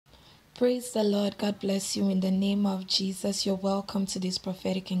Praise the Lord. God bless you in the name of Jesus. You're welcome to this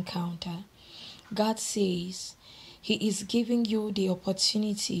prophetic encounter. God says He is giving you the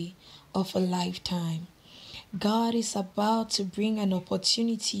opportunity of a lifetime. God is about to bring an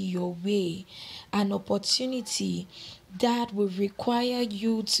opportunity your way, an opportunity that will require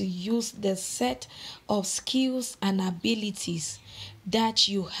you to use the set of skills and abilities that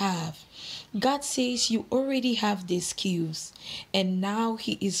you have. God says you already have the skills, and now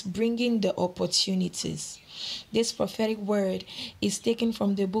He is bringing the opportunities. This prophetic word is taken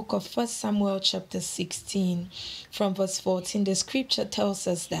from the book of 1 Samuel chapter 16 from verse 14. The scripture tells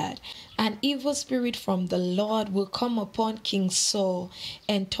us that an evil spirit from the Lord will come upon King Saul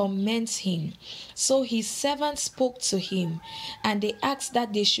and torment him. So his servants spoke to him, and they asked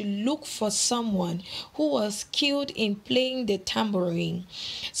that they should look for someone who was skilled in playing the tambourine,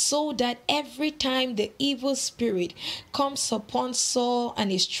 so that every time the evil spirit comes upon Saul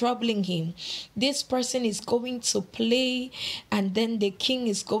and is troubling him, this person is going to play, and then the king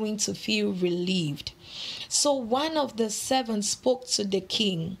is going to feel relieved. So one of the seven spoke to the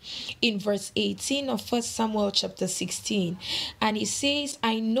king in verse 18 of 1 Samuel chapter 16. And he says,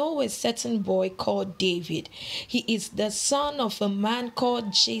 I know a certain boy called David. He is the son of a man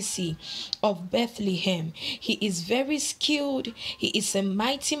called Jesse of Bethlehem. He is very skilled. He is a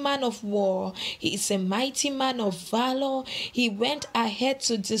mighty man of war. He is a mighty man of valor. He went ahead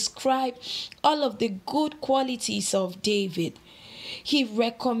to describe all of the good qualities of David. He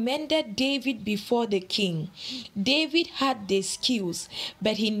recommended David before the king. David had the skills,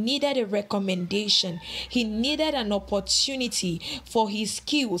 but he needed a recommendation. He needed an opportunity for his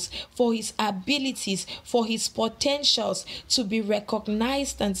skills, for his abilities, for his potentials to be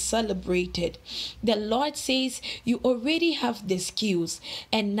recognized and celebrated. The Lord says, you already have the skills,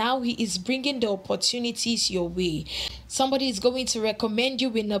 and now He is bringing the opportunities your way. Somebody is going to recommend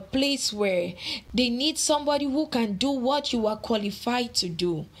you in a place where they need somebody who can do what you are qualified to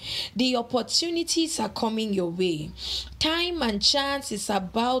do. The opportunities are coming your way. Time and chance is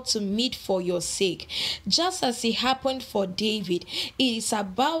about to meet for your sake. Just as it happened for David, it is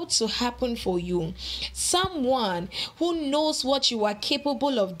about to happen for you. Someone who knows what you are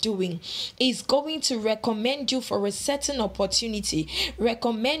capable of doing is going to recommend you for a certain opportunity,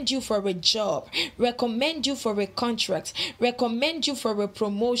 recommend you for a job, recommend you for a contract, recommend you for a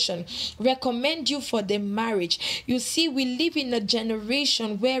promotion, recommend you for the marriage. You see, we live in a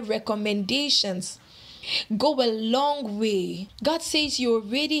generation where recommendations go a long way. God says you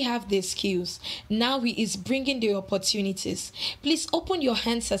already have the skills. Now He is bringing the opportunities. Please open your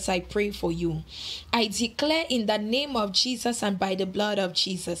hands as I pray for you. I declare in the name of Jesus and by the blood of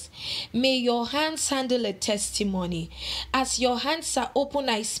Jesus, may your hands handle a testimony. As your hands are open,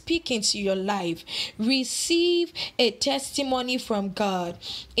 I speak into your life. Receive a testimony from God.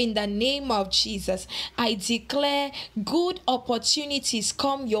 In the name of Jesus, I declare good opportunities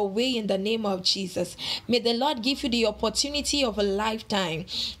come your way in the name of Jesus. May the Lord give you the opportunity of a lifetime,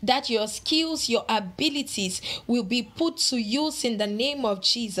 that your skills, your abilities will be put to use in the name of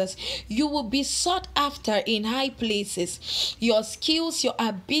Jesus. You will be sought after in high places. Your skills, your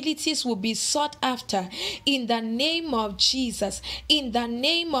abilities will be sought after in the name of Jesus. In the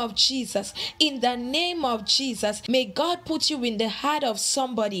name of Jesus. In the name of Jesus. May God put you in the heart of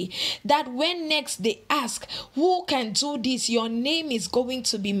somebody that when next they ask, who can do this, your name is going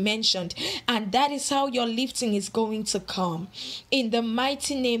to be mentioned. And that is how your lifting is going to come. In the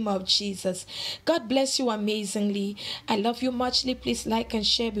mighty name of Jesus. God bless you amazingly. I love you muchly. Please like and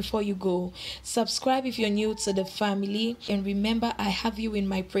share before you go. Subscribe if you're new to the family. And remember, I have you in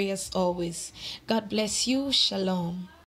my prayers always. God bless you. Shalom.